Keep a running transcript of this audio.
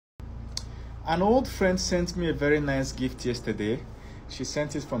An old friend sent me a very nice gift yesterday. She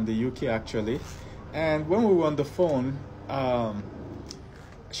sent it from the UK actually. And when we were on the phone,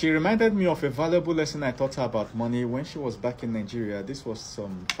 she reminded me of a valuable lesson I taught her about money when she was back in Nigeria. This was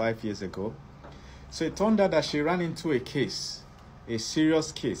some 5 years ago. So it turned out that she ran into a case, a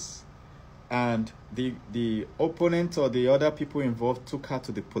serious case. And the opponent or the other people involved took her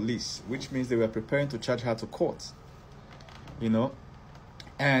to the police, which means they were preparing to charge her to court. You know?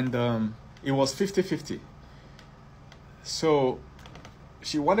 And it was 50-50. So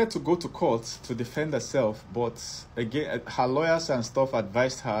she wanted to go to court to defend herself, but again, her lawyers and stuff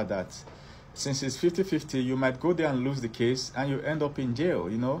advised her that since it's 50-50, you might go there and lose the case and you end up in jail,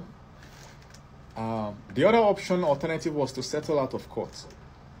 you know. The other alternative was to settle out of court.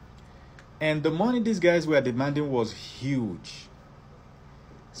 And the money these guys were demanding was huge.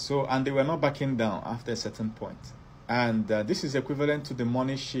 So, and they were not backing down after a certain point. And this is equivalent to the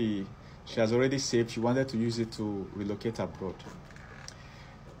money she has already saved. She wanted to use it to relocate abroad.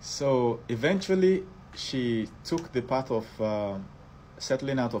 So eventually she took the path of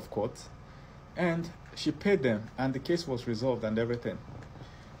settling out of court, and she paid them, and the case was resolved and everything.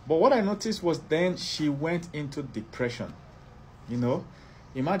 But what I noticed was then she went into depression. You know,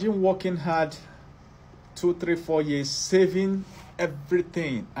 imagine working hard 2, 3, 4 years, saving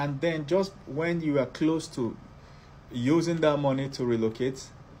everything, and then just when you are close to using that money to relocate,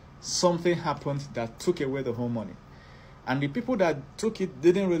 something happened that took away the whole money. And the people that took it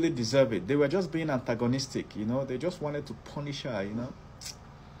didn't really deserve it. They were just being antagonistic, you know. They just wanted to punish her, you know.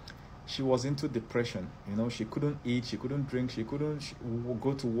 She was into depression, you know. She couldn't eat, she couldn't drink, she couldn't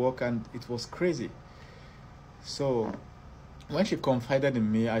go to work, and it was crazy. So when she confided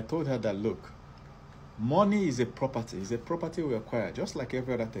in me, I told her that, look, money is a property. It's a property we acquire, just like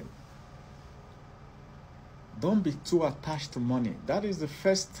every other thing. Don't be too attached to money. That is the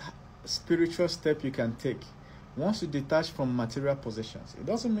first spiritual step you can take. Once you detach from material possessions, it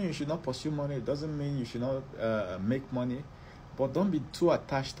doesn't mean you should not pursue money. It doesn't mean you should not make money. But don't be too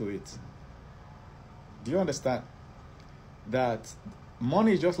attached to it. Do you understand? That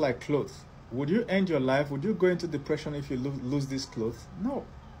money is just like clothes. Would you end your life? Would you go into depression if you lose these clothes? No.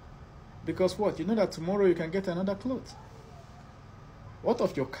 Because what? You know that tomorrow you can get another cloth. What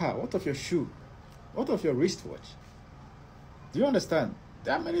of your car? What of your shoe? What of your wristwatch? Do you understand?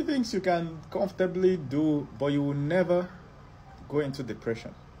 There are many things you can comfortably do, but you will never go into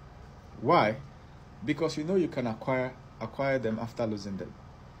depression. Why? Because you know you can acquire them after losing them.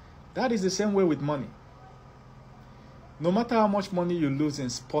 That is the same way with money. No matter how much money you lose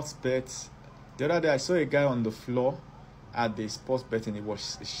in sports bets, the other day I saw a guy on the floor at the sports betting. He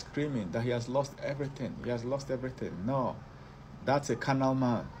was screaming that he has lost everything. He has lost everything. No, that's a carnal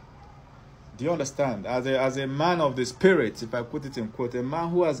man. Do you understand? As a man of the spirit, if I put it in quote, a man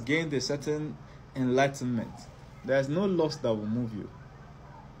who has gained a certain enlightenment, there is no loss that will move you.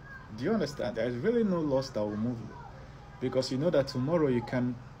 Do you understand? There is really no loss that will move you. Because you know that tomorrow you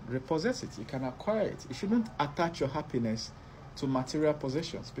can repossess it, you can acquire it. You shouldn't attach your happiness to material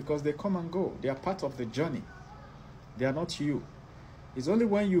possessions because they come and go. They are part of the journey. They are not you. It's only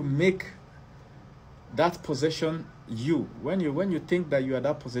when you make that possession you, when you think that you are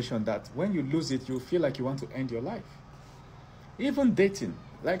that possession, that when you lose it, you feel like you want to end your life. Even dating,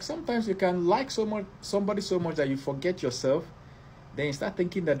 like sometimes you can like somebody so much that you forget yourself, then you start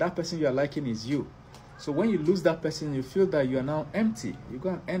thinking that that person you are liking is you. So when you lose that person, you feel that you are now empty. You go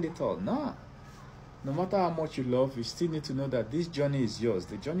and end it all. No matter how much you love, you still need to know that this journey is yours.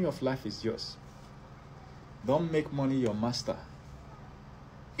 The journey of life is yours. Don't make money your master.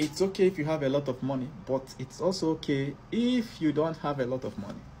 It's okay if you have a lot of money, but it's also okay if you don't have a lot of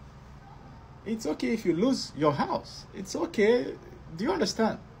money. It's okay if you lose your house. It's okay. Do you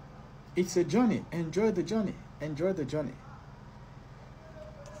understand? It's a journey. Enjoy the journey. Enjoy the journey.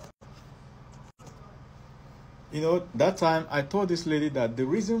 You know, that time I told this lady that the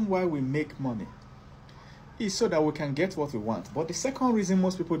reason why we make money is so that we can get what we want. But the second reason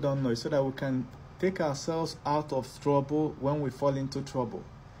most people don't know is so that we can take ourselves out of trouble when we fall into trouble.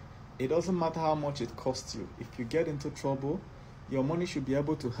 It doesn't matter how much it costs you. If you get into trouble, your money should be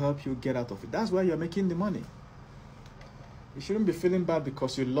able to help you get out of it. That's why you're making the money. You shouldn't be feeling bad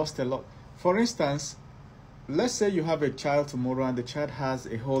because you lost a lot. For instance, let's say you have a child tomorrow and the child has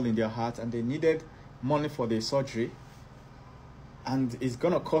a hole in their heart and they needed money for the surgery, and it's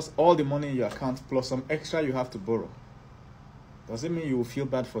going to cost all the money in your account plus some extra you have to borrow. Does it mean you will feel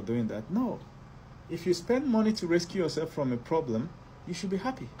bad for doing that? No. If you spend money to rescue yourself from a problem, you should be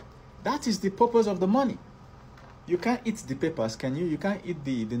happy. That is the purpose of the money. You can't eat the papers, can you? You can't eat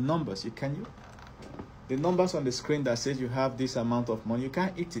the numbers, can you? The numbers on the screen that says you have this amount of money, you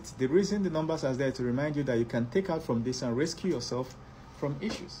can't eat it. The reason the numbers are there to remind you that you can take out from this and rescue yourself from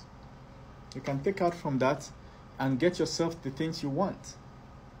issues. You can take out from that and get yourself the things you want.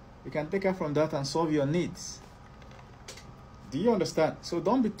 You can take out from that and solve your needs. Do you understand? So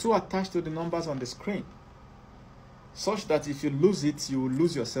don't be too attached to the numbers on the screen, such that if you lose it, you will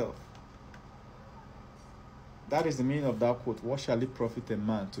lose yourself. That is the meaning of that quote. What shall it profit a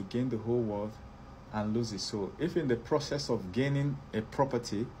man to gain the whole world and lose his soul? If in the process of gaining a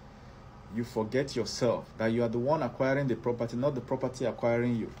property, you forget yourself, that you are the one acquiring the property, not the property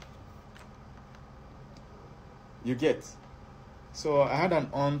acquiring you. You get? So I had an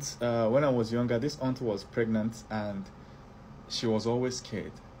aunt when I was younger. This aunt was pregnant and she was always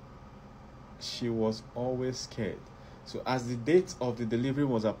scared. She was always scared. So as the date of the delivery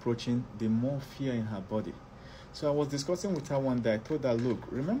was approaching, the more fear in her body. So I was discussing with her one day. I told her, look,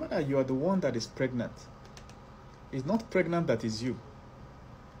 remember that you are the one that is pregnant. It's not pregnant that is you.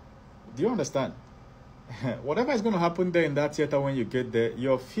 Do you understand? Whatever is going to happen there in that theater when you get there,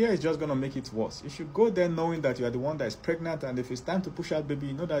 your fear is just going to make it worse. You should go there knowing that you are the one that is pregnant, and if it's time to push out baby,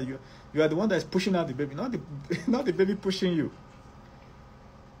 you know that you are the one that is pushing out the baby, not the baby pushing you.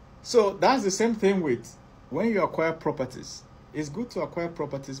 So that's the same thing with when you acquire properties. It's good to acquire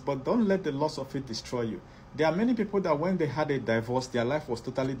properties, but don't let the loss of it destroy you. There are many people that when they had a divorce, their life was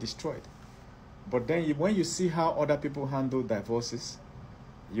totally destroyed. But then when you see how other people handle divorces,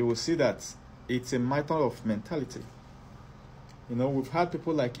 you will see that it's a matter of mentality. You know, we've had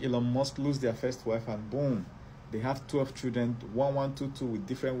people like Elon Musk lose their first wife and boom, they have 12 children, 1, 2, 2 with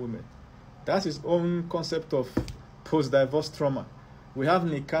different women. That's his own concept of post-divorce trauma. We have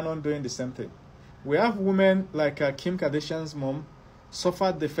Nick Cannon doing the same thing. We have women like Kim Kardashian's mom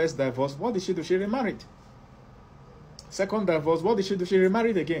suffered the first divorce. What did she do? She remarried. Second divorce, what did she do? She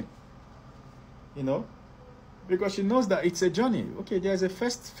remarried again. You know, because she knows that it's a journey. Okay, there's a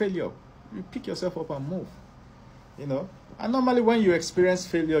first failure. You pick yourself up and move. You know, and normally when you experience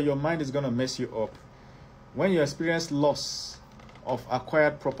failure, your mind is going to mess you up. When you experience loss of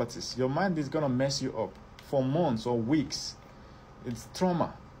acquired properties, your mind is going to mess you up for months or weeks. It's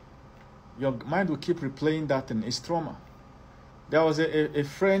trauma. Your mind will keep replaying that, and it's trauma. There was a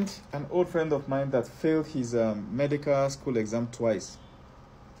friend, an old friend of mine, that failed his medical school exam twice.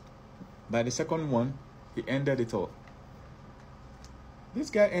 By the second one, he ended it all. This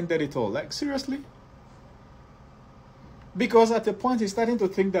guy ended it all. Like, seriously? Because at a point, he's starting to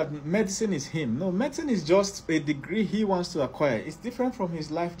think that medicine is him. No, medicine is just a degree he wants to acquire. It's different from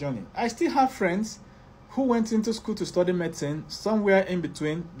his life journey. I still have friends who went into school to study medicine, somewhere in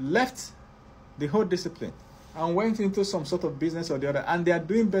between, left the whole discipline, and went into some sort of business or the other, and they are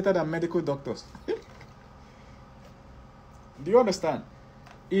doing better than medical doctors. Do you understand?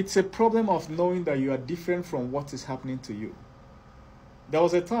 It's a problem of knowing that you are different from what is happening to you. There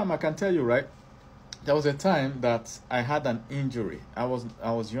was a time, I can tell you, right? There was a time that I had an injury. I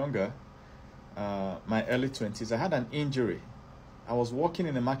was younger, my early 20s. I had an injury. I was walking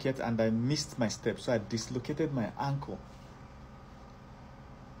in the market and I missed my step, so I dislocated my ankle.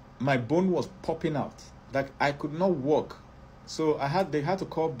 My bone was popping out. Like, I could not walk. So they had to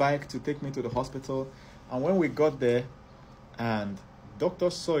call bike to take me to the hospital. And when we got there, and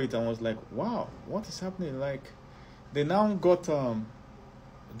doctors saw it and was like, wow, what is happening? Like, they now got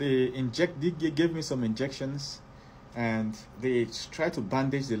they gave me some injections, and they tried to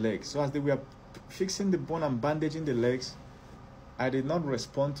bandage the legs. So as they were fixing the bone and bandaging the legs, I did not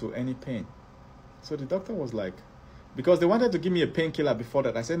respond to any pain. So the doctor was like, because they wanted to give me a painkiller before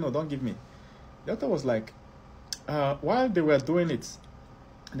that. I said, no, don't give me. The doctor was like, while they were doing it,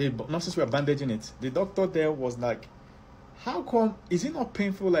 the nurses were bandaging it. The doctor there was like, how come, is it not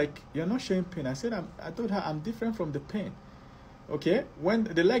painful? Like, you're not showing pain. I said, I told her I'm different from the pain. Okay, when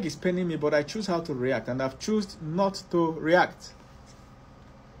the leg is paining me, but I choose how to react, and I've chosen not to react.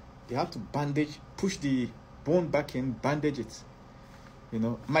 They have to bandage, push the bone back in, bandage it. You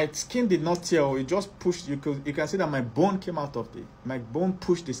know, my skin did not tear, it just pushed. You can see that my bone came out of my bone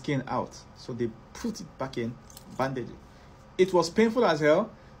pushed the skin out. So they put it back in, bandage it. It was painful as hell,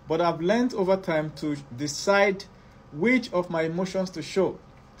 but I've learned over time to decide which of my emotions to show.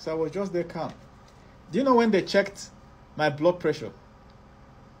 So I was just there calm. Do you know when they checked my blood pressure?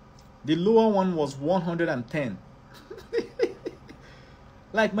 The lower one was 110.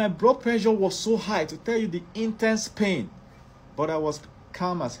 Like, my blood pressure was so high, to tell you the intense pain. But I was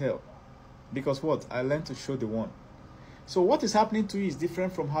calm as hell. Because what? I learned to show the one. So what is happening to you is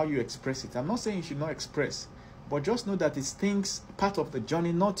different from how you express it. I'm not saying you should not express, but just know that it's things, part of the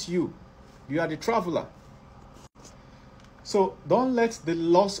journey, not you. You are the traveler. So don't let the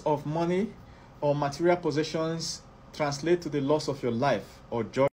loss of money or material possessions translate to the loss of your life or joy